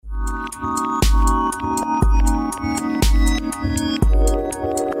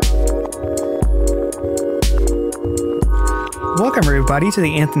Welcome, everybody, to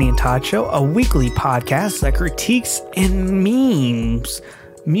the Anthony and Todd Show, a weekly podcast that critiques and memes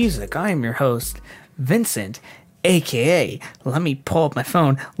music. I am your host, Vincent, a.k.a., let me pull up my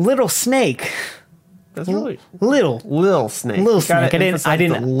phone, Lil Snake. That's really Lil Snake. Lil Snake. I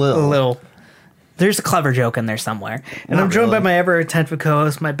didn't. Lil. There's a clever joke in there somewhere. And I'm joined by my ever-attentive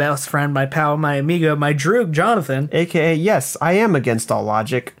co-host, my best friend, my pal, my amigo, my droog, Jonathan. AKA, yes, I am against all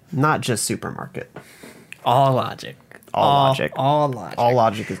logic, not just supermarket. All logic. All logic. All logic. All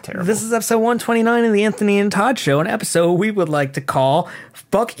logic is terrible. This is episode 129 of the Anthony and Todd Show, an episode we would like to call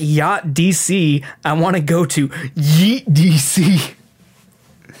Fuck Yacht DC. I want to go to Yeet DC.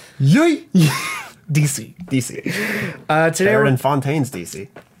 Yeet! DC. Today we're in Fontaine's DC.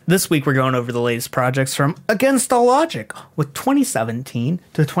 This week we're going over the latest projects from Against All Logic with 2017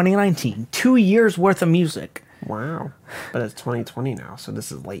 to 2019. 2 years worth of music. Wow. But it's 2020 now, so this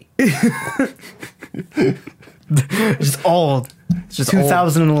is late. It's old. It's just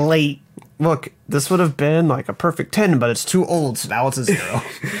 2000 and late. Look, this would have been like a perfect 10, but it's too old, so now it's a 0.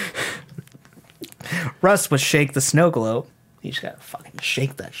 Russ was Shake the Snow Globe. You just gotta fucking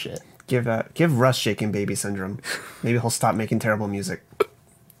shake that shit. Give Russ shaking baby syndrome. Maybe he'll stop making terrible music.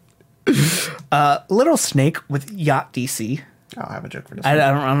 Lil Snake with Yacht DC. I'll have a joke for this. I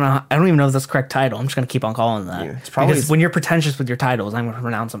don't even know if that's the correct title. I'm just gonna keep on calling that. Yeah, it's probably because when you're pretentious with your titles, I'm gonna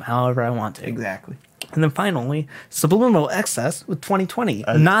pronounce them however I want to. Exactly. And then finally, Subliminal Excess with 2020,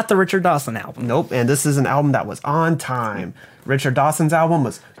 not the Richard Dawson album. Nope, and this is an album that was on time. Richard Dawson's album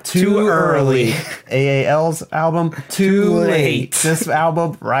was too early. AAL's album, too late. This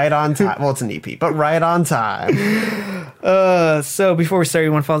album, right on time. Well, it's an EP, but right on time. So before we start,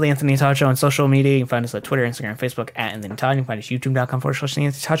 you want to follow the Anthony Todd Show on social media. You can find us at Twitter, Instagram, Facebook, at Anthony Todd. You can find us youtube.com/The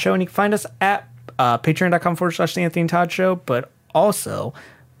Anthony Todd Show. And you can find us at patreon.com/The Anthony Todd Show. But also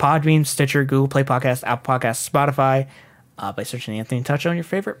Podbean, Stitcher, Google Play Podcasts, Apple Podcasts, Spotify, by searching The Anthony Todd Show on your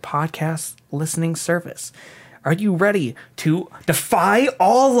favorite podcast listening service. Are you ready to defy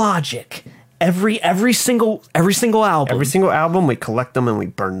all logic? Every single album. Every single album, we collect them and we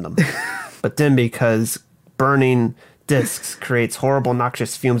burn them. But then because burning discs creates horrible,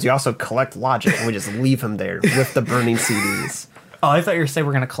 noxious fumes, we also collect logic and we just leave them there with the burning CDs. Oh, I thought you were saying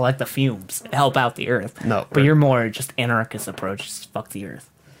we're going to collect the fumes, help out the earth. No. But you're more just anarchist approach, just fuck the earth.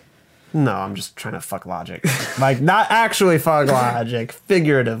 No, I'm just trying to fuck logic. Like, not actually fuck logic,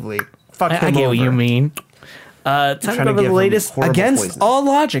 figuratively. Fuck him I get over. what you mean. Time to go over the latest Against poison. All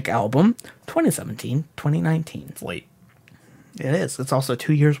Logic album, 2017-2019. It's late. It is. It's also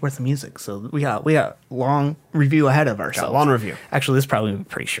 2 years worth of music, so we got long review ahead of ourselves. Long review. Actually, this is probably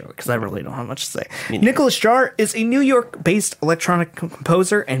pretty short because I really don't have much to say. Nicholas Jarre is a New York-based electronic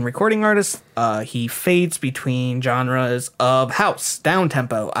composer and recording artist. He fades between genres of house,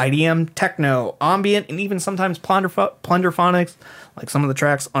 downtempo, IDM, techno, ambient, and even sometimes plunderphonics, like some of the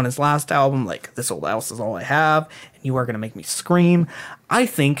tracks on his last album, like This Old House Is All I Have, and You Are Gonna Make Me Scream. I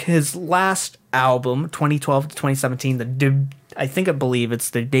think his last album, 2012 to 2017, I believe it's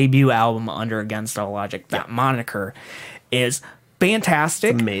the debut album under Against All Logic. That moniker is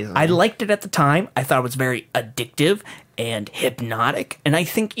fantastic. It's amazing. I liked it at the time. I thought it was very addictive and hypnotic. And I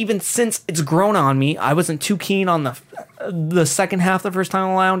think even since it's grown on me, I wasn't too keen on the second half the first time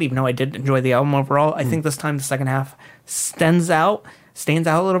around, even though I did enjoy the album overall. I think this time the second half stands out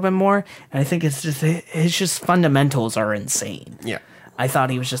a little bit more. And I think it's just fundamentals are insane. Yeah. I thought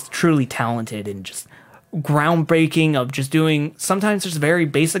he was just truly talented and just groundbreaking of just doing sometimes there's very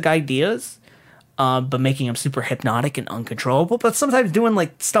basic ideas, but making them super hypnotic and uncontrollable. But sometimes doing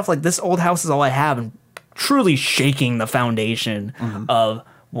like stuff like This Old House Is All I Have and truly shaking the foundation of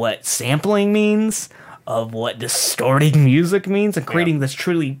what sampling means, of what distorting music means, and creating this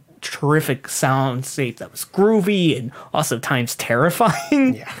truly terrific soundscape that was groovy and also times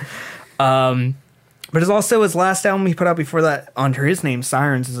terrifying. Yeah. But it's also his last album he put out before that under his name,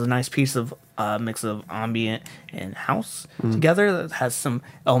 Sirens, is a nice piece of mix of ambient and house together that has some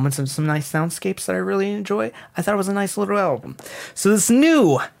elements of some nice soundscapes that I really enjoy. I thought it was a nice little album. So this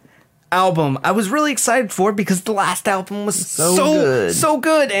new album I was really excited for because the last album was so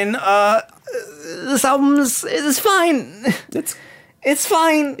good, and this album is fine. It's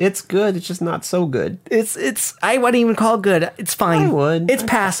fine. It's good. It's just not so good. I wouldn't even call it good. It's fine. I would. It's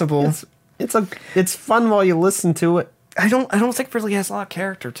passable. It's fun while you listen to it. I don't think it really has a lot of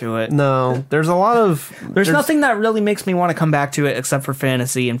character to it. No, there's nothing that really makes me want to come back to it except for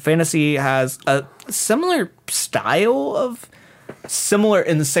Fantasy, and Fantasy has a similar style of similar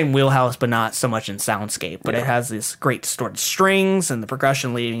in the same wheelhouse, but not so much in soundscape. But it has this great distorted strings and the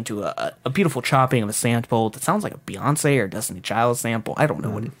percussion leading to a beautiful chopping of a sample that sounds like a Beyonce or Destiny Child sample. I don't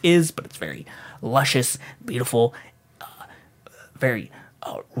know what it is, but it's very luscious, beautiful. very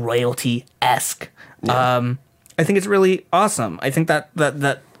royalty-esque. Yeah. I think it's really awesome. I think that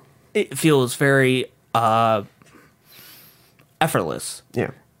it feels very effortless.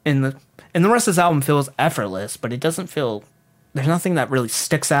 Yeah. And the rest of this album feels effortless, but it doesn't feel... There's nothing that really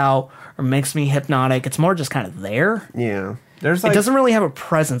sticks out or makes me hypnotic. It's more just kind of there. Yeah. It doesn't really have a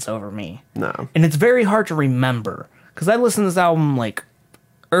presence over me. No. And it's very hard to remember. Because I listened to this album, like,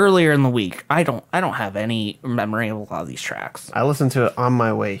 earlier in the week. I don't have any memory of a lot of these tracks. I listened to it on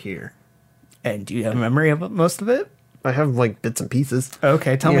my way here. And do you have a memory of most of it? I have, like, bits and pieces.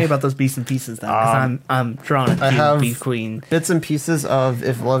 Okay, tell me about those bits and pieces then. Because I'm drawing a cue between... bits and pieces of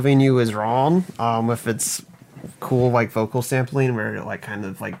If Loving You Is Wrong, if it's cool, like, vocal sampling, where it, like, kind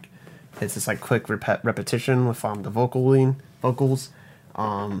of, like, it's just, like, quick repetition with the vocals.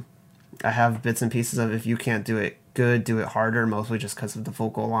 I have bits and pieces of If You Can't Do It Good, Do It Harder, mostly just because of the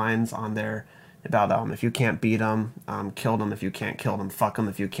vocal lines on there about if you can't beat them, kill them. If you can't kill them, fuck them.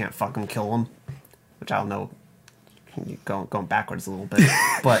 If you can't fuck them, kill them. Which I don't know, going backwards a little bit,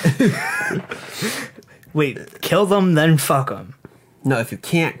 but wait, kill them then fuck them. No, if you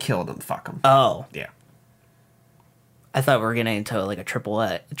can't kill them, fuck them. Oh, yeah. I thought we were getting into like a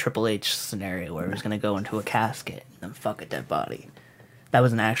Triple H scenario where he was going to go into a casket and then fuck a dead body. That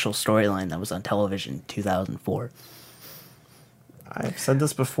was an actual storyline that was on television in 2004. I've said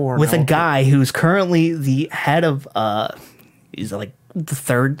this before. With a guy who's currently the head of, he's like the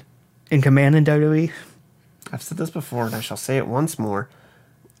third in command in WWE. I've said this before, and I shall say it once more.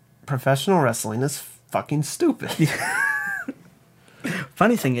 Professional wrestling is fucking stupid.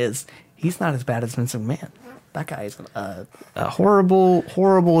 Funny thing is, he's not as bad as Vince McMahon. That guy is a horrible,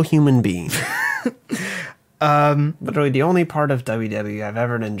 horrible human being. Literally, the only part of WWE I've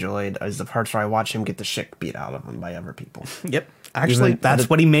ever enjoyed is the parts where I watch him get the shit beat out of him by other people. Yep. Actually, that's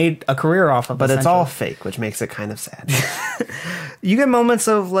what he made a career off of. But it's all fake, which makes it kind of sad. You get moments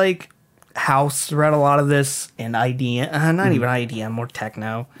of, like, house throughout a lot of this, and IDM, not even IDM, more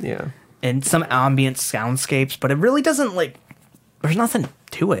techno. Yeah. And some ambient soundscapes, but it really doesn't, like, there's nothing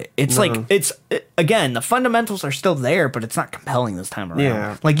to it. It's again, the fundamentals are still there, but it's not compelling this time around.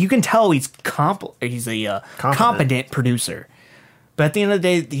 Yeah. Like, you can tell he's a competent producer. But at the end of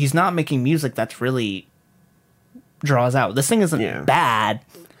the day, he's not making music that's really draws out. This thing isn't bad.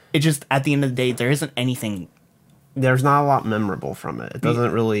 It just, at the end of the day, there isn't anything. There's not a lot memorable from it. It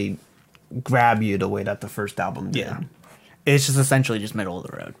doesn't really grab you the way that the first album did. Yeah. It's just essentially just middle of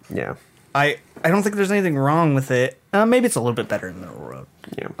the road. Yeah. I don't think there's anything wrong with it. Maybe it's a little bit better in the middle of the road.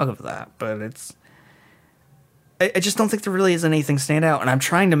 Yeah. I'll go for that. But it's... I just don't think there really is anything stand out. And I'm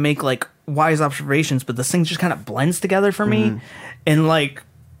trying to make, like, wise observations, but this thing just kind of blends together for me. And, like...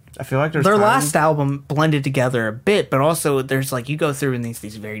 I feel like there's their last album blended together a bit, but also there's, like, you go through in these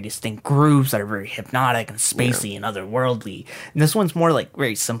very distinct grooves that are very hypnotic and spacey and otherworldly. And this one's more, like,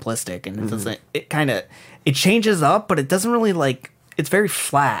 very simplistic, and it doesn't... It changes up, but it doesn't really, like... It's very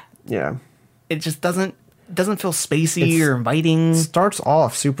flat. Yeah. It just doesn't feel spacey or inviting. It starts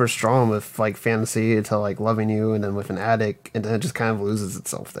off super strong with, like, Fantasy to, like, Loving You, and then with An Addict, and then it just kind of loses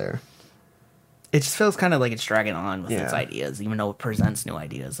itself there. It just feels kind of like it's dragging on with its ideas, even though it presents new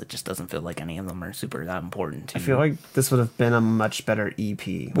ideas. It just doesn't feel like any of them are super that important to I feel like this would have been a much better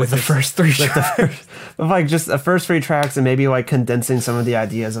EP. With the first three tracks. With, like, just the first three tracks and maybe, like, condensing some of the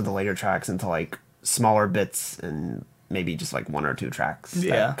ideas of the later tracks into, like, smaller bits and maybe just, like, one or two tracks.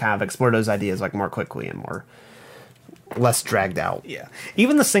 That kind of explore those ideas, like, more quickly and more... less dragged out. Yeah.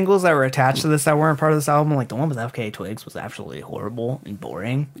 Even the singles that were attached to this that weren't part of this album, like the one with FKA Twigs was absolutely horrible and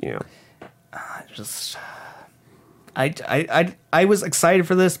boring. Yeah. I was excited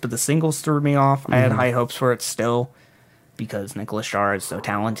for this, but the singles threw me off. I had high hopes for it still because Nicholas Starr is so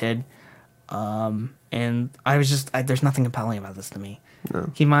talented. And I was just, there's nothing compelling about this to me. No.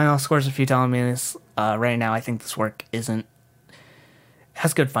 Keep in mind, I'll scores a few telling me this. Right now, I think this work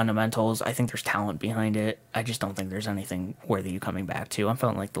has good fundamentals. I think there's talent behind it. I just don't think there's anything worthy of coming back to. I'm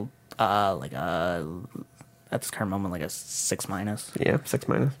feeling like at this current moment, like a 6-. Yeah,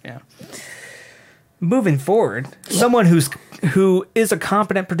 6-. Yeah. Moving forward, someone who is a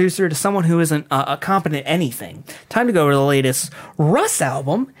competent producer to someone who isn't a competent anything. Time to go over the latest Russ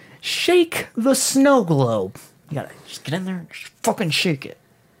album, Shake the Snow Globe. You gotta just get in there and just fucking shake it.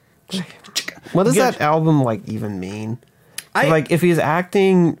 What does that album, like, even mean? Like, if he's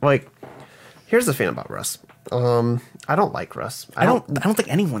acting, like... Here's the thing about Russ. I don't like Russ. I don't think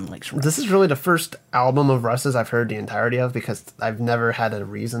anyone likes Russ. This is really the first album of Russ's I've heard the entirety of because I've never had a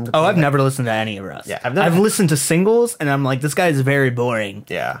reason to. I've never listened to any of Russ. Yeah, I've listened to singles, and I'm like, this guy is very boring.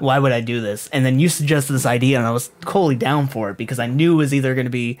 Yeah. Why would I do this? And then you suggested this idea, and I was totally down for it because I knew it was either going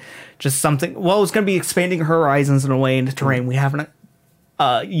to be just something. Well, it was going to be expanding horizons in a way into terrain we haven't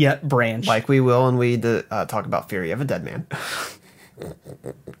yet branched. Like we will, and we talk about Fury of a Dead Man.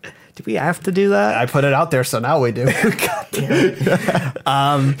 Do we have to do that? I put it out there, so now we do. God damn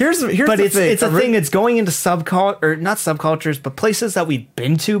it. Here's but the it's thing. it's a thing. It's going into or not subcultures, but places that we've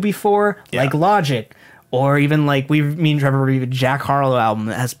been to before, like Logic, or even like me and Trevor reviewed Jack Harlow album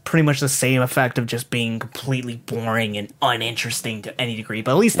that has pretty much the same effect of just being completely boring and uninteresting to any degree.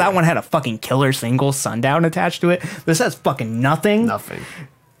 But at least that one had a fucking killer single, Sundown, attached to it. This has fucking nothing. Nothing.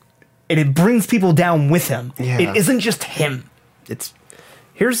 And it brings people down with him. Yeah. It isn't just him.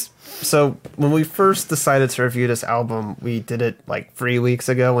 So when we first decided to review this album, we did it like 3 weeks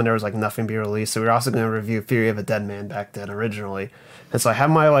ago when there was like nothing be released. So we were also going to review Fury of a Dead Man back then originally. And so I had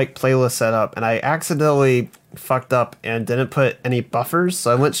my like playlist set up and I accidentally fucked up and didn't put any buffers.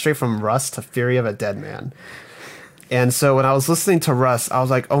 So I went straight from Russ to Fury of a Dead Man. And so when I was listening to Russ, I was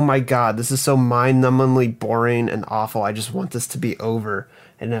like, oh my God, this is so mind-numbingly boring and awful. I just want this to be over.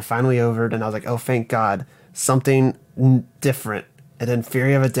 And then finally overed and I was like, oh, thank God, something different. And then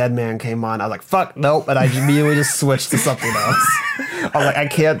Fury of a Dead Man came on. I was like, fuck, nope. And I immediately just switched to something else. I was like, I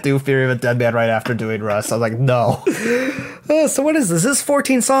can't do Fury of a Dead Man right after doing Russ. I was like, no. So what is this? This is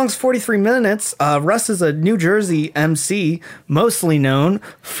 14 songs, 43 minutes. Russ is a New Jersey MC, mostly known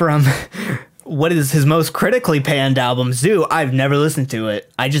from what is his most critically panned album, Zoo. I've never listened to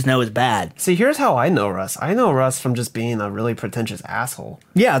it. I just know it's bad. See, here's how I know Russ. I know Russ from just being a really pretentious asshole.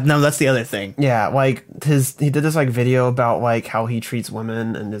 Yeah, no, that's the other thing. Yeah, like he did this like video about like how he treats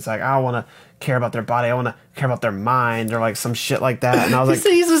women, and it's like, I don't want to care about their body, I want to care about their mind, or like some shit like that. And I was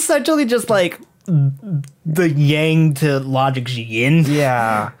like, he's essentially just like the yang to Logic's yin.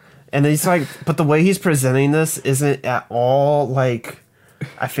 Yeah, and he's like, but the way he's presenting this isn't at all like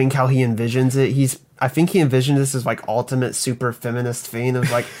I think how he envisions it. I think he envisioned this as like ultimate super feminist thing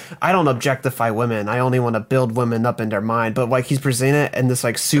of like, I don't objectify women, I only want to build women up in their mind. But like he's presenting it in this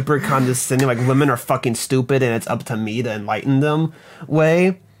like super condescending, like women are fucking stupid and it's up to me to enlighten them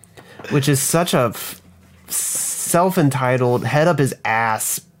way, which is such a self-entitled, head up his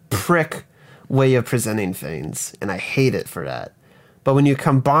ass prick way of presenting things, and I hate it for that. But when you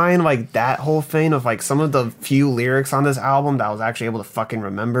combine like that whole thing of like some of the few lyrics on this album that I was actually able to fucking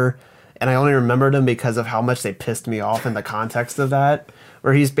remember, and I only remembered them because of how much they pissed me off in the context of that,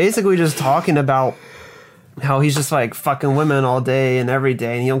 where he's basically just talking about how he's just like fucking women all day and every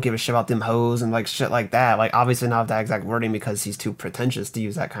day, and he don't give a shit about them hoes and like shit like that. Like obviously not that exact wording because he's too pretentious to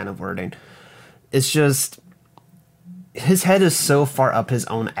use that kind of wording. It's just his head is so far up his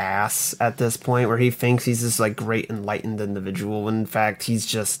own ass at this point where he thinks he's this like great enlightened individual when in fact he's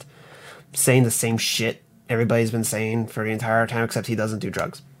just saying the same shit everybody's been saying for the entire time, except he doesn't do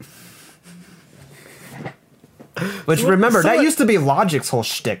drugs. Which remember, that used to be Logic's whole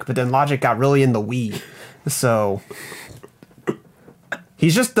shtick, but then Logic got really in the weed. So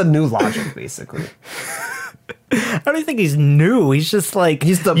he's just the new Logic, basically. I don't think he's new. He's just like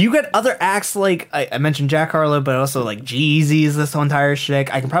you get other acts like I mentioned Jack Harlow, but also like Jeezy's this whole entire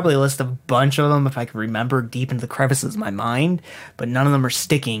shtick. I can probably list a bunch of them if I can remember deep into the crevices of my mind, but none of them are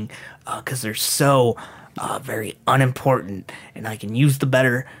sticking because they're so very unimportant, and I can use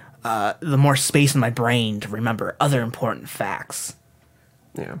the more space in my brain to remember other important facts.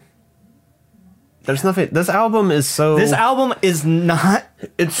 Yeah. There's nothing. This album is not.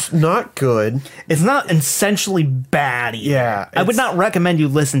 It's not good. It's not essentially bad either. Yeah. I would not recommend you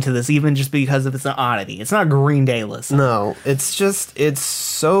listen to this even just because of its an oddity. It's not a Green Day listen. No, it's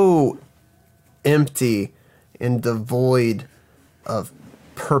so empty and devoid of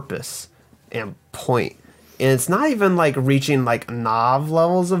purpose and point. And it's not even like reaching like Nav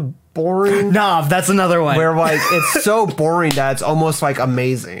levels of boring. Nav, that's another one. Where like it's so boring that it's almost like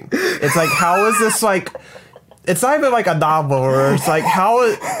amazing. It's like, how is this like? It's not even like a novel where it's like,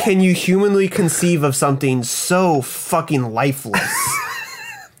 how can you humanly conceive of something so fucking lifeless?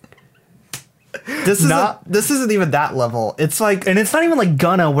 This isn't even that level. It's like, and it's not even like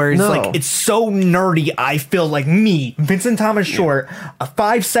Gunna where it's like it's so nerdy. I feel like me, Vincent Thomas Short, a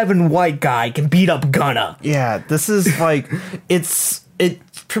 5'7" white guy can beat up Gunna. Yeah, this is like it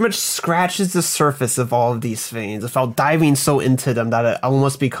pretty much scratches the surface of all of these things without diving so into them that it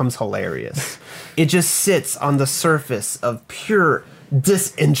almost becomes hilarious. It just sits on the surface of pure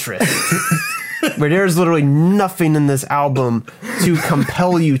disinterest. where there's literally nothing in this album to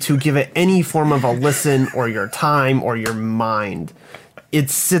compel you to give it any form of a listen or your time or your mind. It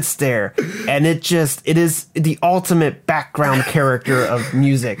sits there, and it is the ultimate background character of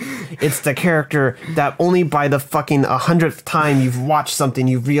music. It's the character that only by the fucking 100th time you've watched something,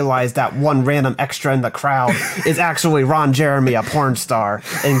 you realize that one random extra in the crowd is actually Ron Jeremy, a porn star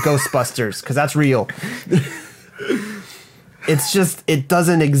in Ghostbusters, because that's real. It's just, it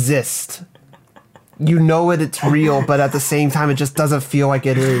doesn't exist. You know it's real, but at the same time, it just doesn't feel like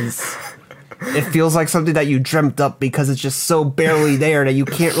it is. It feels like something that you dreamt up because it's just so barely there that you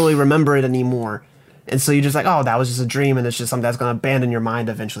can't really remember it anymore. And so you're just like, oh, that was just a dream, and it's just something that's going to abandon your mind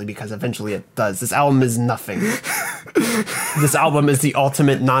eventually, because eventually it does. This album is nothing. This album is the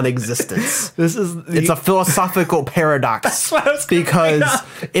ultimate non-existence. It's a philosophical paradox. That's what I was because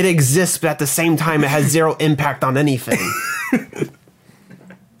it exists, but at the same time, it has zero impact on anything. I'm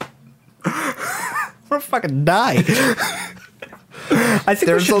gonna fucking die. I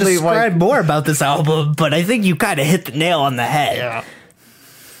think we should describe more about this album, but I think you kind of hit the nail on the head. Yeah.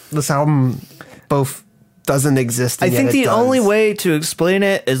 This album both doesn't exist. And I think the only way to explain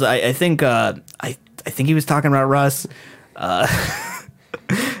it is I think he was talking about Russ.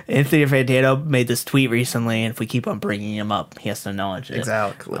 Anthony Fantano made this tweet recently, and if we keep on bringing him up, he has to acknowledge it.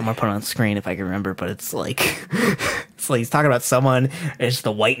 Exactly. I'm gonna put it on the screen if I can remember, but it's like he's talking about someone. It's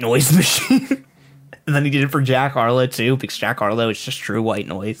the white noise machine. And then he did it for Jack Harlow too, because Jack Harlow is just true white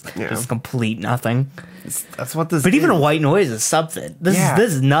noise. Yeah. It's complete nothing. That's what this. But even a white noise is something. This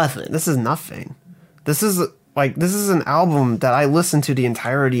is nothing. This is nothing. This is an album that I listened to the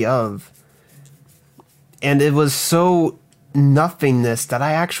entirety of, and it was so nothingness that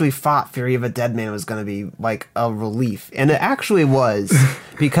I actually thought Fury of a Dead Man was going to be like a relief, and it actually was,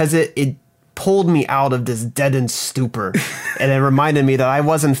 because it pulled me out of this deadened stupor, and it reminded me that I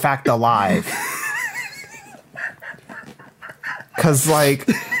was in fact alive. Because, like,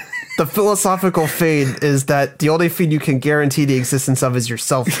 the philosophical fade is that the only thing you can guarantee the existence of is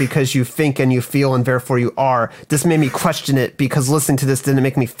yourself, because you think and you feel and therefore you are. This made me question it, because listening to this didn't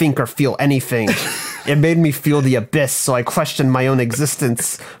make me think or feel anything. It made me feel the abyss, so I questioned my own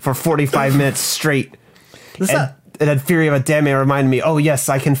existence for 45 minutes straight. And then Fury of a Dead Man reminded me, oh yes,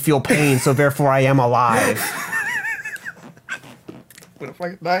 I can feel pain, so therefore I am alive. I'm gonna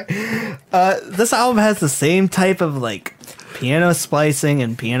fucking die. This album has the same type of, like, piano splicing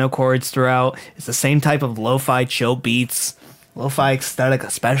and piano chords throughout. It's the same type of lo-fi chill beats, lo-fi aesthetic,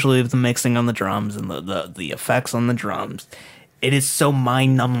 especially with the mixing on the drums and the effects on the drums. It is so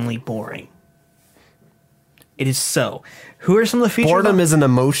mind-numbingly boring. It is so. Who are some of the features? Boredom is an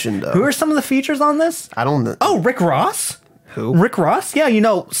emotion, though. Who are some of the features on this? I don't know. Oh, Rick Ross. Who? Rick Ross? Yeah, you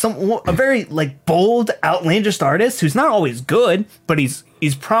know, a very, like, bold, outlandish artist who's not always good, but he's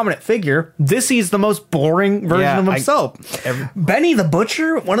prominent figure. He's the most boring version of himself. Benny the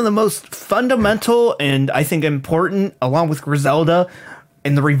Butcher, one of the most fundamental and I think important, along with Griselda,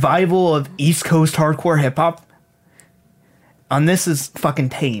 in the revival of East Coast hardcore hip hop. On this is fucking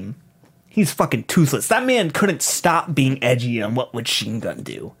tame. He's fucking toothless. That man couldn't stop being edgy on What Would Machine Gun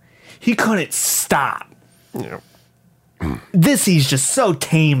Do. He couldn't stop. Yeah. He's just so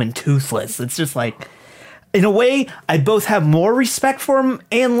tame and toothless. It's just like, in a way, I both have more respect for him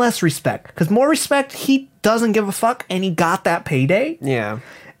and less respect. Because more respect, he doesn't give a fuck, and he got that payday. Yeah.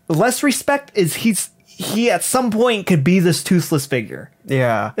 Less respect is he at some point could be this toothless figure.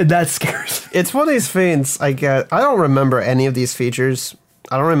 Yeah. And that scares me. It's one of these things I get. I don't remember any of these features.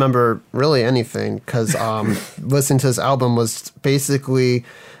 I don't remember really anything, because listening to this album was basically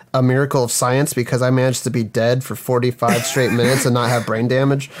a miracle of science, because I managed to be dead for 45 straight minutes and not have brain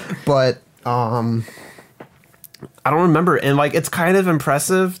damage. But I don't remember. And like, it's kind of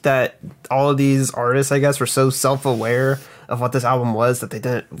impressive that all of these artists, I guess, were so self-aware of what this album was that they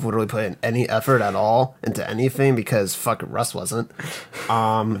didn't literally put in any effort at all into anything, because fucking Russ wasn't.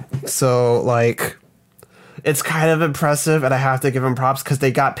 So like, it's kind of impressive, and I have to give them props, because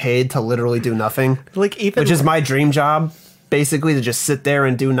they got paid to literally do nothing. Like, even, which is my dream job. Basically, to just sit there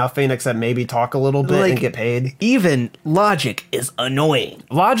and do nothing except maybe talk a little bit and get paid. Even Logic is annoying.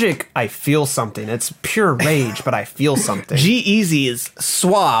 Logic, I feel something. It's pure rage, but I feel something. G-Eazy is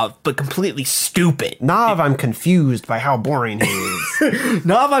suave, but completely stupid. Nav, I'm confused by how boring he is.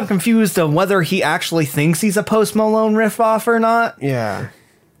 Nav, I'm confused on whether he actually thinks he's a Post Malone riff-off or not. Yeah.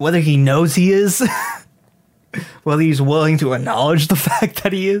 Whether he knows he is. Whether he's willing to acknowledge the fact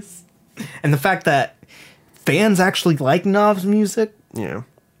that he is. And the fact that fans actually like Nav's music. Yeah.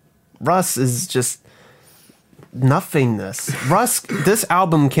 Russ is just... nothingness. Russ, this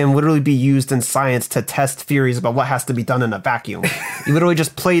album can literally be used in science to test theories about what has to be done in a vacuum. You literally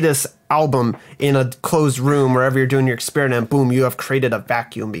just play this album in a closed room wherever you're doing your experiment, boom, you have created a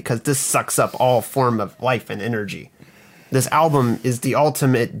vacuum because this sucks up all form of life and energy. This album is the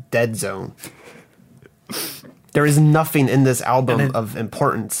ultimate dead zone. There is nothing in this album of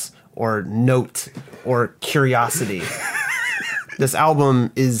importance or note or curiosity. This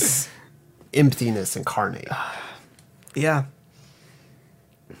album is emptiness incarnate. Yeah.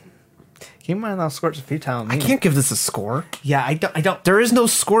 Keep in mind I've scored a few times. I can't give this a score. Yeah, I don't. There is no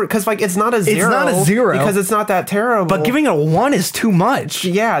score because like it's not a zero. It's not a zero because it's not that terrible. But giving it a 1 is too much.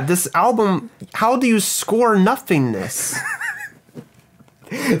 Yeah, this album. How do you score nothingness?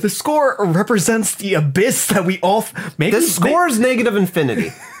 The score represents the abyss that we all make. The score is negative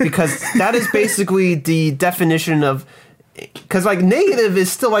infinity because that is basically the definition of. Because like negative is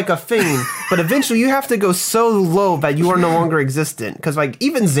still like a thing, but eventually you have to go so low that you are no longer existent. Because like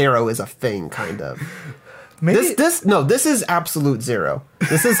even 0 is a thing, kind of. Maybe this is absolute 0.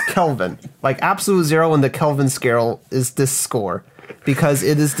 This is Kelvin. Like absolute 0 in the Kelvin scale is this score, because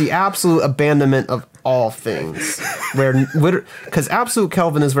it is the absolute abandonment of all things. Because absolute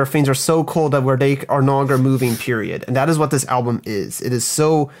Kelvin is where things are so cold that where they are no longer moving. Period. And that is what this album is. It is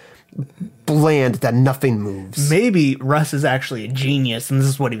so bland that nothing moves. Maybe Russ is actually a genius, and this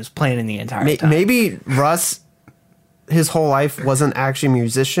is what he was playing in the entire time. Maybe Russ, his whole life, wasn't actually a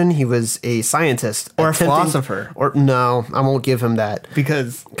musician. He was a scientist or a philosopher. Or no, I won't give him that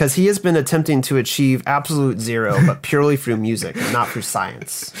because he has been attempting to achieve absolute 0, but purely through music, not through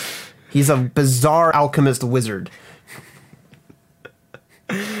science. He's a bizarre alchemist wizard.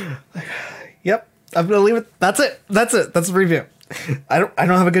 Yep, I'm gonna leave it. That's it. That's the review. I don't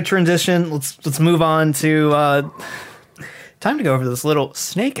have a good transition. Let's move on to time to go over this Lil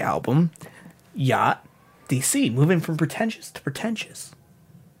Snake album, Yacht DC, moving from pretentious to pretentious.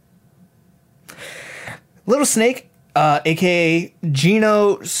 Lil Snake, aka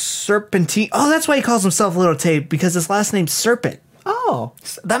Gino Serpentine. Oh, that's why he calls himself Little Tape, because his last name's Serpent. Oh,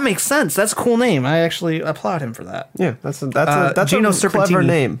 that makes sense. That's a cool name. I actually applaud him for that. Yeah, that's Gino a clever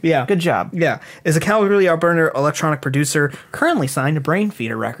name. Yeah, good job. Yeah, is a Calgary, Alberta electronic producer currently signed to Brain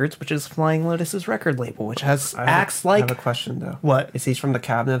Feeder Records, which is Flying Lotus's record label, which has acts like. I have a question though. What is he from the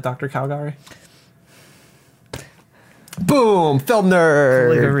cabinet of Dr. Calgary? Boom, film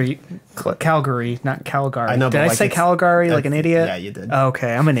nerd. Calgary, not Calgary. I know. Did I say Calgary like an idiot? Yeah, you did.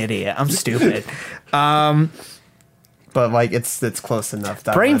 Okay, I'm an idiot. I'm stupid. But like it's close enough.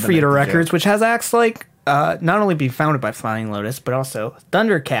 Brain Feeder Records, which has acts like not only being founded by Flying Lotus, but also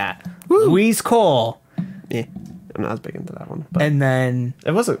Thundercat, Louise Cole. Yeah, I'm not as big into that one. But and then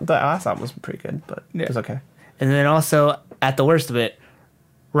it wasn't. The last album was pretty good, but it was okay. And then also, at the worst of it,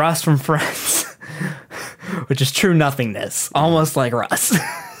 Russ from Friends, which is true nothingness, almost like Russ.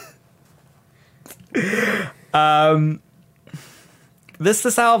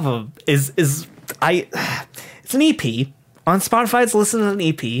 This album is it's an EP. On Spotify, it's listed as an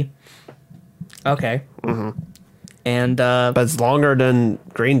EP. Okay. Mm-hmm. And but it's longer than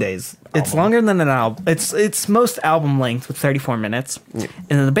Green Day's album. It's longer than an album. It's most album length with 34 minutes. Yeah.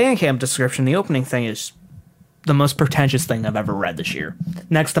 And in the Bandcamp description, the opening thing is the most pretentious thing I've ever read this year.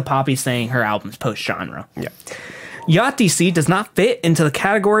 Next to Poppy saying her album's post-genre. Yeah. Yacht DC does not fit into the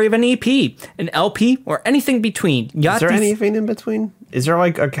category of an EP, an LP, or anything between. Is there anything in between? Is there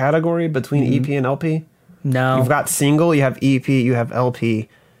like a category between EP and LP? No. You've got single, you have EP, you have LP,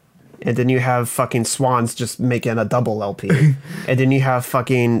 and then you have fucking Swans just making a double LP. And then you have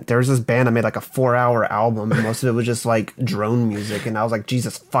fucking, there's this band that made like a 4-hour album, and most of it was just like drone music, and I was like,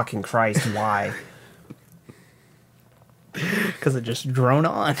 Jesus fucking Christ, why? Because it just drone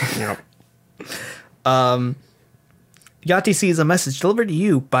on. Yep. Yacht DC is a message delivered to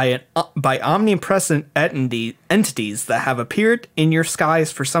you by omnipresent entities that have appeared in your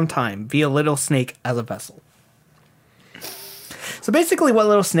skies for some time via Lil Snake as a vessel. So basically what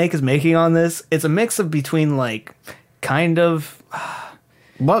Lil Snake is making on this, it's a mix of between like kind of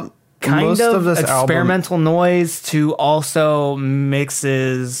experimental noise to also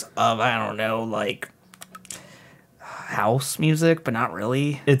mixes of, I don't know, like house music, but not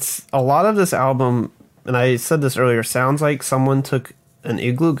really. It's a lot of this album, and I said this earlier, sounds like someone took an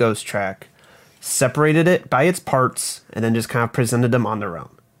Igloo Ghost track, separated it by its parts, and then just kind of presented them on their own.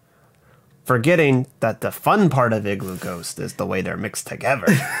 Forgetting that the fun part of Igloo Ghost is the way they're mixed together.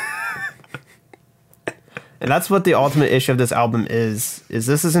 And that's what the ultimate issue of this album is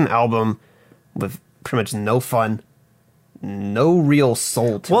this is an album with pretty much no fun, no real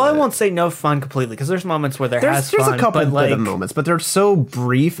soul to it. Well, I won't say no fun completely, because there's moments where there's fun, a couple but like, of moments, but they're so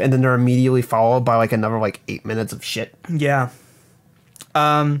brief, and then they're immediately followed by like another like 8 minutes of shit. Yeah.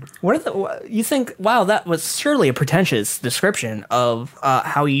 You think? Wow, that was surely a pretentious description of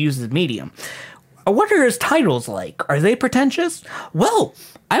how he uses medium. What are his titles like? Are they pretentious? Well,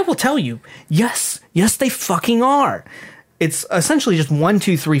 I will tell you. Yes, they fucking are. It's essentially just 1,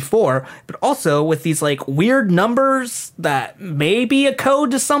 2, 3, 4, but also with these like weird numbers that may be a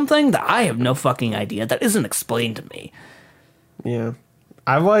code to something that I have no fucking idea, that isn't explained to me. Yeah.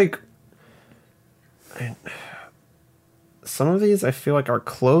 Some of these I feel like are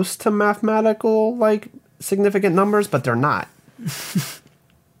close to mathematical, like, significant numbers, but they're not.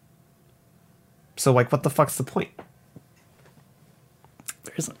 So, like, what the fuck's the point?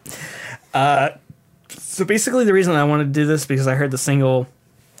 There isn't. So basically the reason I wanted to do this, because I heard the single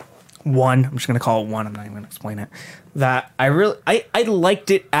One, I'm just going to call it One, I'm not even going to explain it, that I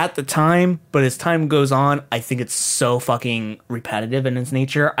liked it at the time, but as time goes on, I think it's so fucking repetitive in its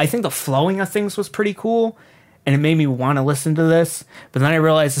nature. I think the flowing of things was pretty cool, and it made me want to listen to this, but then I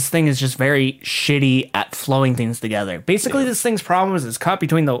realized this thing is just very shitty at flowing things together. Basically, This thing's problem is it's caught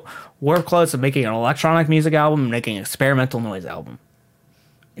between the warp clothes of making an electronic music album and making an experimental noise album,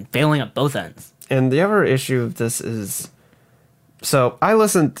 and failing at both ends. And the other issue of this is, so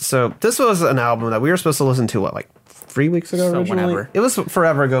this was an album that we were supposed to listen to, what, like 3 weeks ago originally? Whenever. It was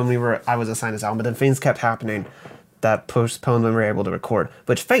forever ago when I was assigned this album, but then things kept happening that postponed when we were able to record,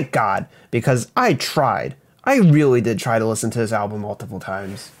 which thank God, because I really did try to listen to this album multiple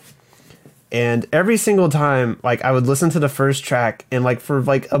times. And every single time, like, I would listen to the first track, and like for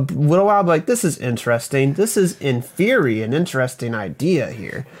like a little while, I'd be like, this is interesting. This is in theory an interesting idea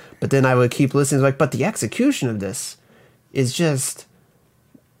here. But then I would keep listening, like, but the execution of this is just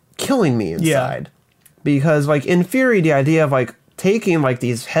killing me inside. Yeah. Because, like, in theory, the idea of like taking like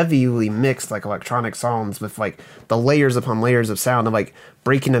these heavily mixed like electronic songs with like the layers upon layers of sound and like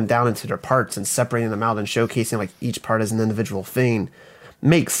breaking them down into their parts and separating them out and showcasing like each part as an individual thing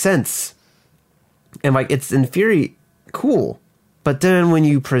makes sense. And like it's in theory cool, but then when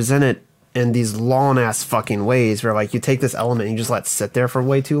you present it in these long ass fucking ways where like you take this element and you just let it sit there for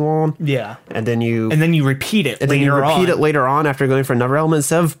way too long, and then you repeat it, later on after going for another element,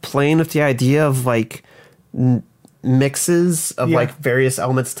 instead of playing with the idea of like mixes of like various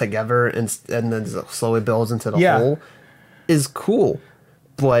elements together and then slowly builds into the whole, is cool,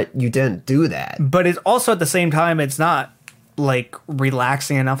 but you didn't do that. But it's also at the same time, it's not like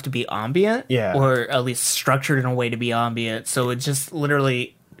relaxing enough to be ambient, or at least structured in a way to be ambient. So it's just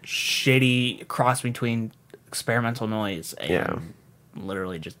literally shitty cross between experimental noise and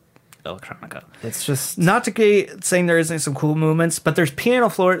literally just electronica. It's just not to saying there isn't some cool movements, but there's piano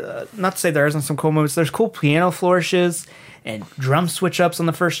floor. Not to say there isn't some cool movements. There's cool piano flourishes and drum switch ups on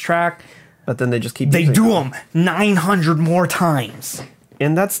the first track. But then they just keep. They do them 900 more times,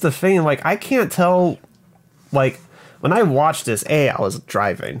 and that's the thing. Like I can't tell. Like when I watched this, I was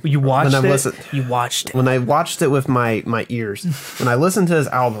driving. You watched it. You watched it. When I watched it with my ears. When I listened to this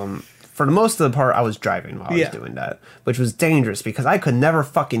album, for the most of the part, I was driving while I was doing that, which was dangerous because I could never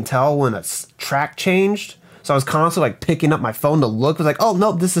fucking tell when a track changed. So I was constantly like picking up my phone to look. I was like, oh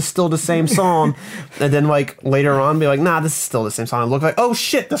no, this is still the same song. And then like later on, be like, nah, this is still the same song. And look like, oh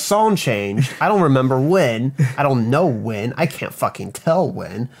shit, the song changed. I don't remember when. I don't know when. I can't fucking tell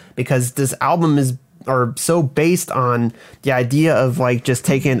when, because this album is so based on the idea of like just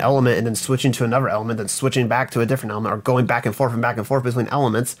taking an element and then switching to another element and switching back to a different element, or going back and forth between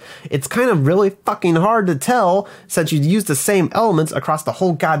elements. It's kind of really fucking hard to tell, since you use the same elements across the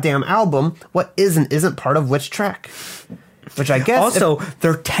whole goddamn album, what isn't part of which track. Which I guess also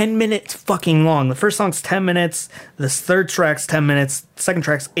they're 10 minutes fucking long. The first song's 10 minutes, this third track's 10 minutes, second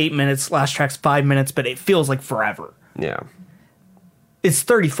track's 8 minutes, last track's 5 minutes, but it feels like forever. Yeah. It's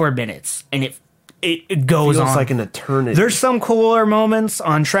 34 minutes and it goes on. Feels like an eternity. There's some cooler moments.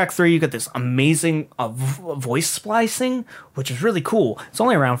 On track 3, you get this amazing voice splicing, which is really cool. It's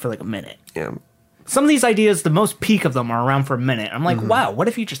only around for like a minute. Yeah. Some of these ideas, the most peak of them, are around for a minute. I'm like, wow, what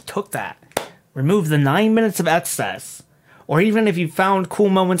if you just took that, remove the 9 minutes of excess, or even if you found cool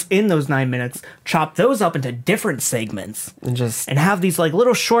moments in those 9 minutes, chop those up into different segments, and have these like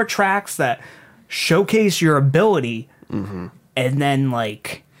little short tracks that showcase your ability, and then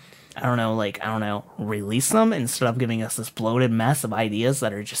I don't know, release them instead of giving us this bloated mess of ideas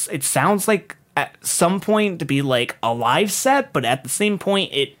that are just, it sounds like at some point to be like a live set, but at the same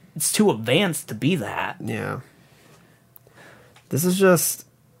point it's too advanced to be that. Yeah. This is just,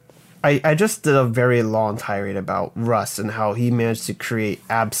 I just did a very long tirade about Russ and how he managed to create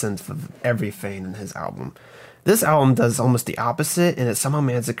absence of everything in his album. This album does almost the opposite, and it somehow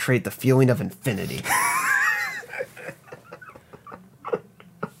manages to create the feeling of infinity.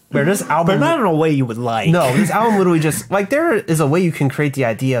 Where this album... But not in a way you would like. No, this album literally just... Like, there is a way you can create the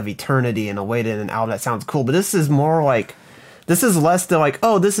idea of eternity in a way in an album that sounds cool, but this is more like... This is less the like,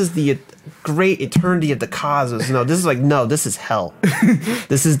 oh, this is the great eternity of the cosmos. No, this is like, no, this is hell.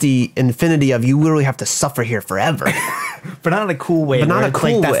 This is the infinity of you literally have to suffer here forever. But not in a cool way. But not a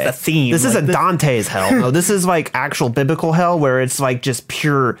cool way. That's the theme. This is Dante's hell. No, this is like actual biblical hell where it's like just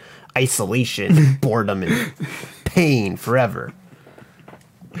pure isolation, boredom, and pain forever.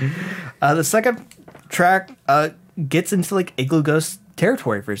 The second track gets into like Igloo Ghost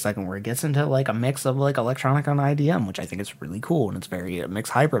territory for a second, where it gets into like a mix of like electronic and IDM, which I think is really cool, and it's very a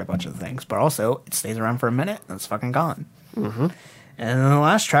mixed hybrid, a bunch of things, but also it stays around for a minute and it's fucking gone. Mm-hmm. And then the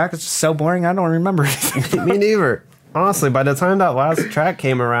last track is just so boring I don't remember anything. Me neither. Honestly, by the time that last track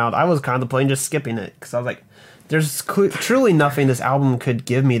came around, I was contemplating just skipping it because I was like, there's truly nothing this album could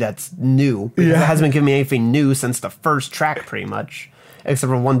give me that's new. It hasn't been giving me anything new since the first track, pretty much, except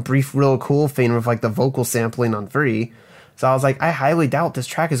for one brief real cool thing with like the vocal sampling on 3. So I was like, I highly doubt this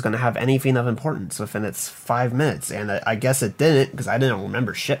track is going to have anything of importance within its 5 minutes. And I guess it didn't, because I didn't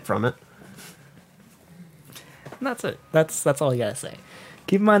remember shit from it. And that's it. That's all you gotta say.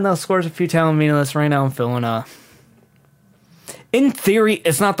 Keep in mind those scores if you're telling me this right now. I'm feeling in theory,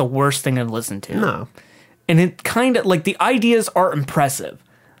 it's not the worst thing to listen to. No. And it kind of, like, the ideas are impressive.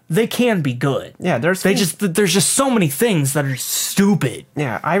 They can be good. Yeah, there's just so many things that are stupid.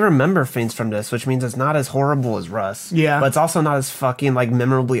 Yeah, I remember things from this, which means it's not as horrible as Russ. Yeah. But it's also not as fucking, like,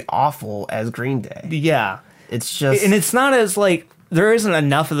 memorably awful as Green Day. Yeah. It's just... And it's not as, like... There isn't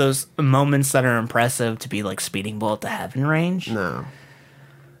enough of those moments that are impressive to be, like, Speeding Bullet to Heaven range. No.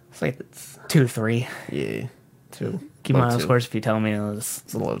 It's like 2 to 3. Yeah. 2. Keep in mind those scores if you tell me this.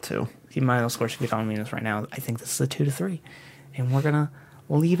 It's a low 2. Keep in mind those scores if you're telling me this right now. I think this is a 2 to 3. And we're gonna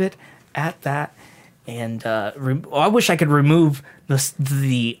leave it at that. And I wish I could remove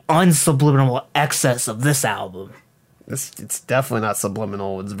the unsubliminal excess of this album. It's definitely not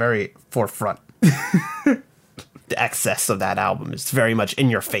subliminal. It's very forefront. The excess of that album is very much in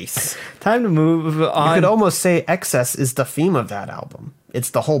your face. Time to move on. You could almost say excess is the theme of that album.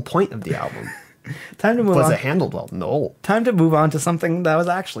 It's the whole point of the album. Time to move on. Was it handled well? No. Time to move on to something that was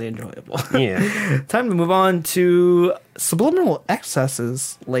actually enjoyable. Yeah. Time to move on to Subliminal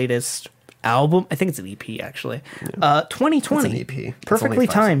Excess's latest album. I think it's an EP, actually. Yeah. 2020. It's an EP. Perfectly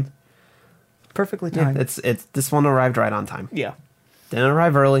timed. Perfectly timed. Yeah, it's this one arrived right on time. Yeah. Didn't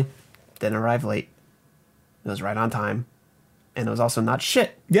arrive early. Didn't arrive late. It was right on time. And it was also not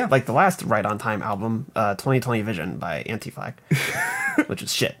shit. Yeah. Like the last right on time album, 2020 Vision by Anti-Flag, which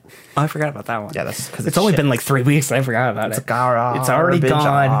is shit. Oh, I forgot about that one. Yeah, that's because it's only been like 3 weeks. I forgot about it. It's already It's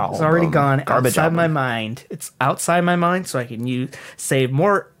already gone. Garbage outside album. my mind. It's outside my mind, so I can say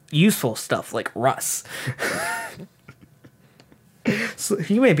more useful stuff like Russ. So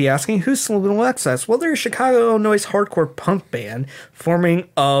you may be asking, who's Subliminal Excess? Well, they're a Chicago, Illinois hardcore punk band forming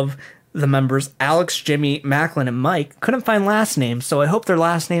of the members Alex, Jimmy, Macklin, and Mike. Couldn't find last names, so I hope their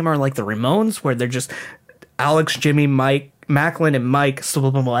last name are like the Ramones, where they're just Alex, Jimmy, Mike, Macklin, and Mike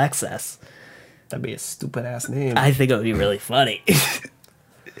Subliminal Excess. That'd be a stupid ass name. I think it would be really funny.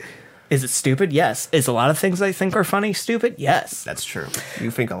 Is it stupid? Yes. Is a lot of things I think are funny stupid? Yes. That's true.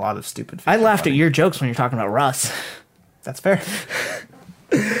 You think a lot of stupid things I laughed are funny. at your jokes when you're talking about Russ. That's fair.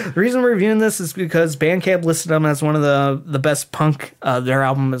 The reason we're reviewing this is because Bandcamp listed them as one of the best punk. Their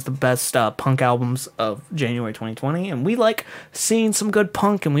album is the best punk albums of January 2020, and we like seeing some good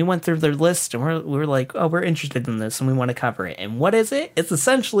punk. And we went through their list, and we were like, oh, we're interested in this, and we want to cover it. And what is it? It's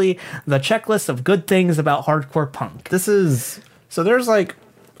essentially the checklist of good things about hardcore punk. There's like,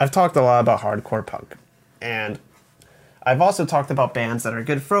 I've talked a lot about hardcore punk, and I've also talked about bands that are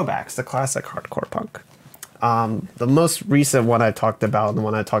good throwbacks to classic hardcore punk. The most recent one I talked about, and the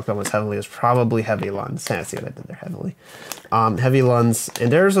one I talked about most heavily, is probably Heavy Lunds. Yeah, see what I did there, heavily. Heavy Lunds,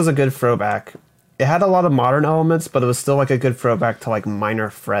 and theirs was a good throwback. It had a lot of modern elements, but it was still like a good throwback to like Minor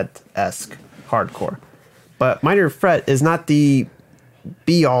Threat-esque hardcore. But Minor Threat is not the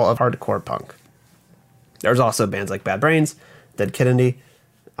be-all of hardcore punk. There's also bands like Bad Brains, Dead Kennedy,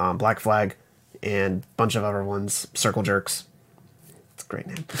 Black Flag, and a bunch of other ones, Circle Jerks. It's a great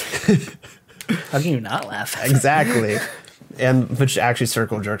name. How can you not laugh? Exactly. And which actually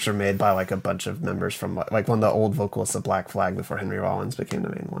Circle Jerks are made by like a bunch of members from like one of the old vocalists of Black Flag before Henry Rollins became the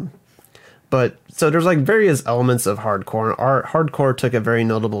main one. But so there's like various elements of hardcore. Hardcore took a very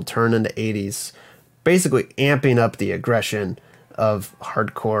notable turn in the 80s, basically amping up the aggression of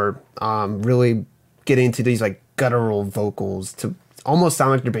hardcore, really getting to these like guttural vocals to almost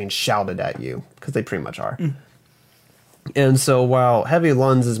sound like they're being shouted at you, because they pretty much are. And so while Heavy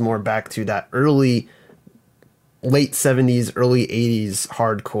Lungs is more back to that late 70s, early 80s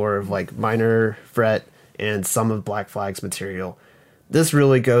hardcore of like Minor Threat and some of Black Flag's material, this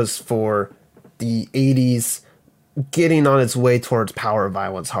really goes for the 80s getting on its way towards power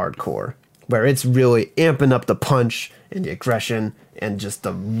violence hardcore, where it's really amping up the punch and the aggression and just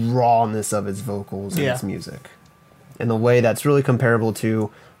the rawness of its vocals and its music. In a way that's really comparable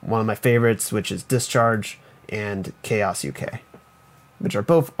to one of my favorites, which is Discharge and Chaos UK, which are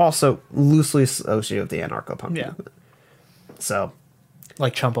both also loosely associated with the anarcho-punk movement. So,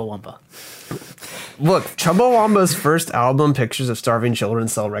 like Chumbawamba. Look, Chumbawamba's first album, Pictures of Starving Children,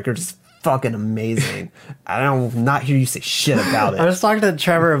 Cell Records, is fucking amazing. I don't not hear you say shit about it. I was talking to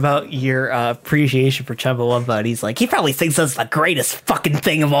Trevor about your appreciation for Chumbawamba, and he's like, he probably thinks that's the greatest fucking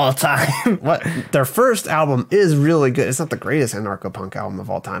thing of all time. What? Their first album is really good. It's not the greatest anarcho-punk album of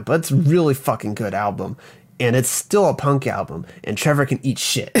all time, but it's a really fucking good album. And it's still a punk album, and Trevor can eat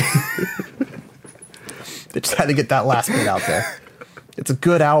shit. They just had to get that last bit out there. It's a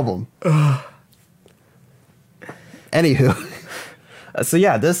good album. Anywho, so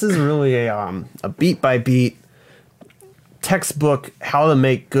yeah, this is really a beat by beat textbook how to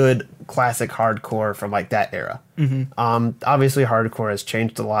make good classic hardcore from like that era. Obviously, hardcore has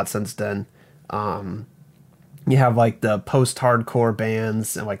changed a lot since then. You have like the post-hardcore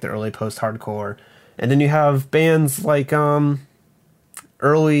bands and like the early post-hardcore. And then you have bands like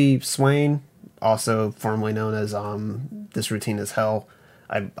early Swain, also formerly known as This Routine is Hell.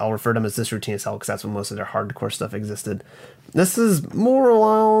 I'll refer to them as This Routine is Hell because that's when most of their hardcore stuff existed. This is more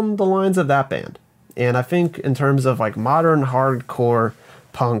along the lines of that band. And I think in terms of like modern hardcore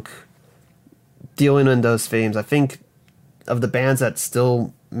punk dealing in those themes, I think of the bands that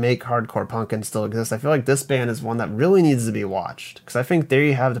still make hardcore punk and still exist, I feel like this band is one that really needs to be watched because I think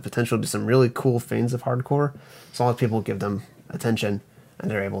they have the potential to do some really cool things of hardcore as long as people give them attention and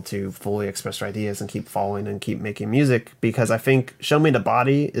they're able to fully express their ideas and keep following and keep making music, because I think Show Me the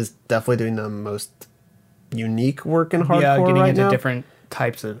Body is definitely doing the most unique work in hardcore getting right into now. Different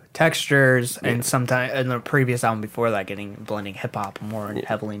types of textures, and sometimes in the previous album before that blending hip-hop more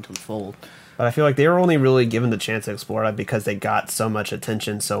heavily into the fold. But I feel like they were only really given the chance to explore that because they got so much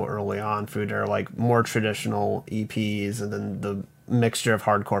attention so early on through their like more traditional EPs and then the mixture of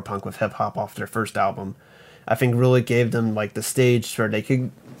hardcore punk with hip hop off their first album. I think really gave them like the stage where they could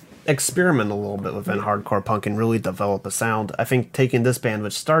experiment a little bit within hardcore punk and really develop a sound. I think taking this band,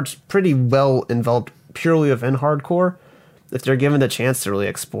 which starts pretty well enveloped purely within hardcore, if they're given the chance to really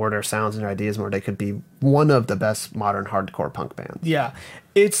explore their sounds and their ideas more, they could be one of the best modern hardcore punk bands. Yeah.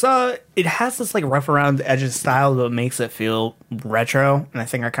 It's it has this like rough around the edges style that makes it feel retro, and I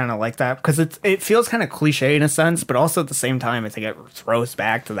think I kind of like that because it feels kind of cliche in a sense, but also at the same time I think it throws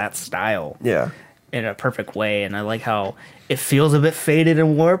back to that style in a perfect way. And I like how it feels a bit faded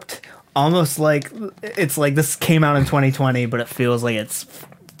and warped, almost like it's like this came out in 2020 but it feels like it's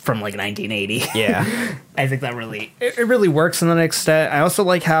from like 1980. Yeah. I think that really it really works in the next extent. I also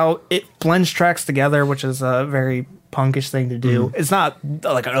like how it blends tracks together, which is a very punkish thing to do. It's not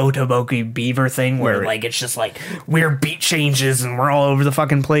like an Otoboki Beaver thing where like it's just like weird beat changes and we're all over the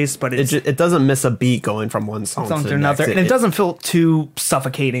fucking place, but it doesn't miss a beat going from one song to another, and it doesn't feel too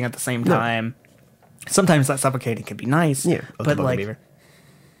suffocating at the same time. Sometimes that suffocating can be nice, but like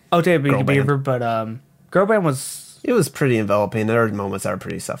Otoboki Beaver, but Girl Band was pretty enveloping. There are moments that are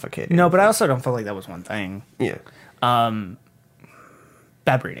pretty suffocating. No, but I also don't feel like that was one thing. Yeah. Bad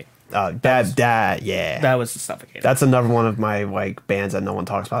Breeding. That was suffocating. That's another one of my like bands that no one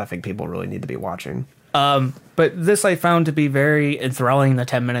talks about. I think people really need to be watching. But this I found to be very enthralling. The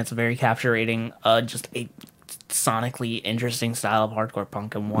 10 minutes, very captivating. Just a sonically interesting style of hardcore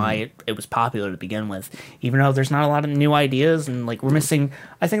punk and why it was popular to begin with, even though there's not a lot of new ideas and like we're missing.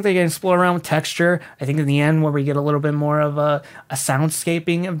 I think they can explore around with texture. I think in the end where we get a little bit more of a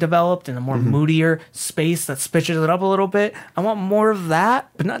soundscaping have developed and a more moodier space that pitches it up a little bit. I want more of that,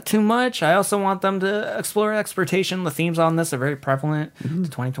 but not too much. I also want them to explore exploitation. The themes on this are very prevalent. The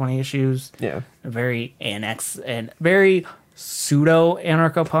 2020 issues, very annex and very pseudo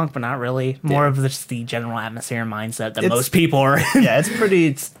anarcho punk, but not really. More of just the general atmosphere and mindset that most people are in. It's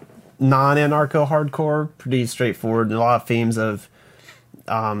pretty non-anarcho hardcore, pretty straightforward, and a lot of themes of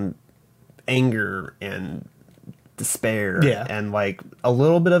anger and despair and like a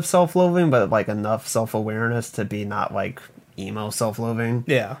little bit of self-loathing, but like enough self-awareness to be not like emo self-loathing.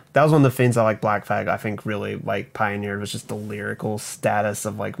 That was one of the things that like Black Flag I think really like pioneered, was just the lyrical status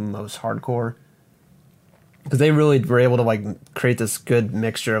of like most hardcore. Because they really were able to like create this good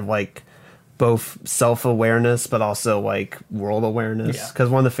mixture of like both self-awareness but also like world awareness, because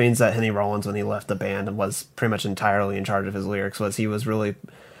one of the things that Henry Rollins, when he left the band and was pretty much entirely in charge of his lyrics, was he was really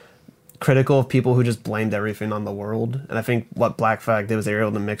critical of people who just blamed everything on the world. And I think what Black Flag did was they were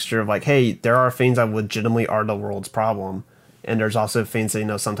able to mixture of like, hey, there are things that legitimately are the world's problem, and there's also things that, you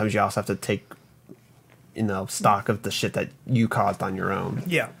know, sometimes you also have to take, you know, stock of the shit that you caused on your own.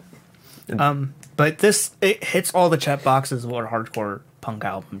 Yeah. But it hits all the check boxes of what a hardcore punk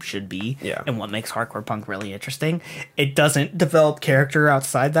album should be, and what makes hardcore punk really interesting. It doesn't develop character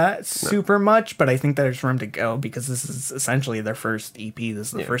outside that super much, but I think there's room to go, because this is essentially their first EP. This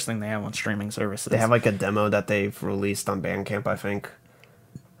is the first thing they have on streaming services. They have like a demo that they've released on Bandcamp, I think.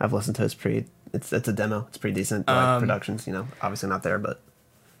 I've listened to it. It's a demo. It's pretty decent. Like productions, you know, obviously not there, but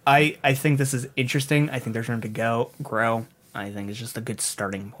I think this is interesting. I think there's room to grow. I think it's just a good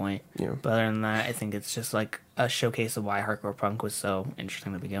starting point. Yeah. But other than that, I think it's just like a showcase of why hardcore punk was so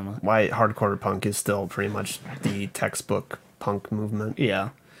interesting to begin with. Why hardcore punk is still pretty much the textbook punk movement. Yeah.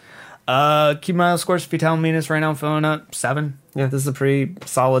 Keep my scores if you tell me this right now. I'm filling up 7. Yeah, this is a pretty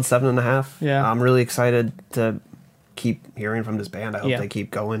solid 7.5. Yeah. I'm really excited to keep hearing from this band. I hope they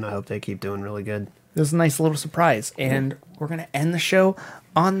keep going. I hope they keep doing really good. It was a nice little surprise. And we're going to end the show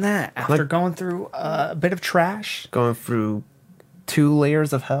on that after going through a bit of trash. Going through 2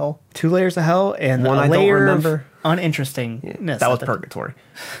 layers of hell. 2 layers of hell and one a I layer don't remember. Of uninterestingness. That was purgatory.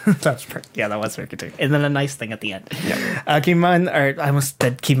 That was purgatory. And then a nice thing at the end. Yeah. Keep in mind, or I almost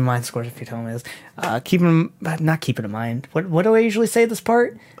said keep in mind scores if you told me this. Not keep it in mind. What do I usually say at this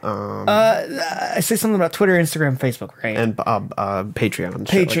part? I say something about Twitter, Instagram, Facebook, right? And Patreon.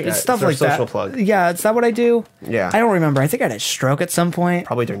 Patreon, like stuff like that. Social plug. Yeah, is that what I do? Yeah. I don't remember. I think I had a stroke at some point.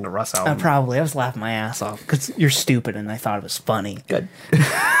 Probably during the Russ album. Probably. I was laughing my ass off because you're stupid and I thought it was funny. Good.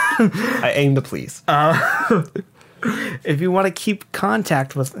 I aim to please. If you want to keep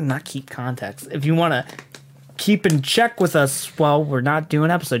contact with, if you want to keep in check with us while we're not doing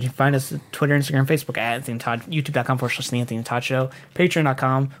episodes, you can find us at Twitter, Instagram, Facebook at Anthony Todd, youtube.com/Anthony Todd Show,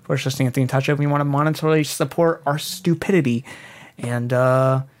 patreon.com/Anthony Todd Show. If you want to monetarily support our stupidity. And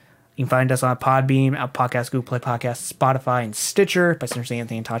you can find us on Podbeam, Apple Podcasts, Google Play Podcasts, Spotify, and Stitcher by searching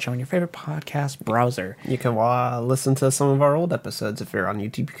Anthony Todd Show on your favorite podcast browser. You can listen to some of our old episodes. If you're on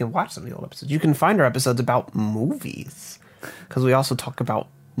YouTube, you can watch some of the old episodes. You can find our episodes about movies, because we also talk about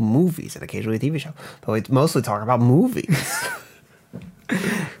movies and occasionally a TV show, but we mostly talk about movies.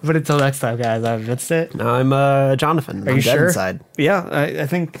 But until next time, guys, I'm Vincent. I'm Jonathan. Are you sure? Inside. Yeah, I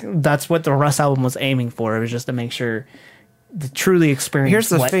think that's what the Russ album was aiming for. It was just to make sure to truly experience. Here's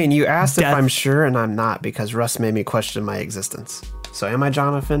the thing: you asked if I'm sure, and I'm not, because Russ made me question my existence. So, am I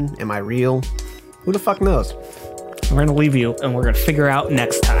Jonathan? Am I real? Who the fuck knows? We're gonna leave you, and we're gonna figure out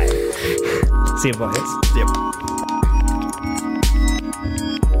next time. See you, boys. Yep.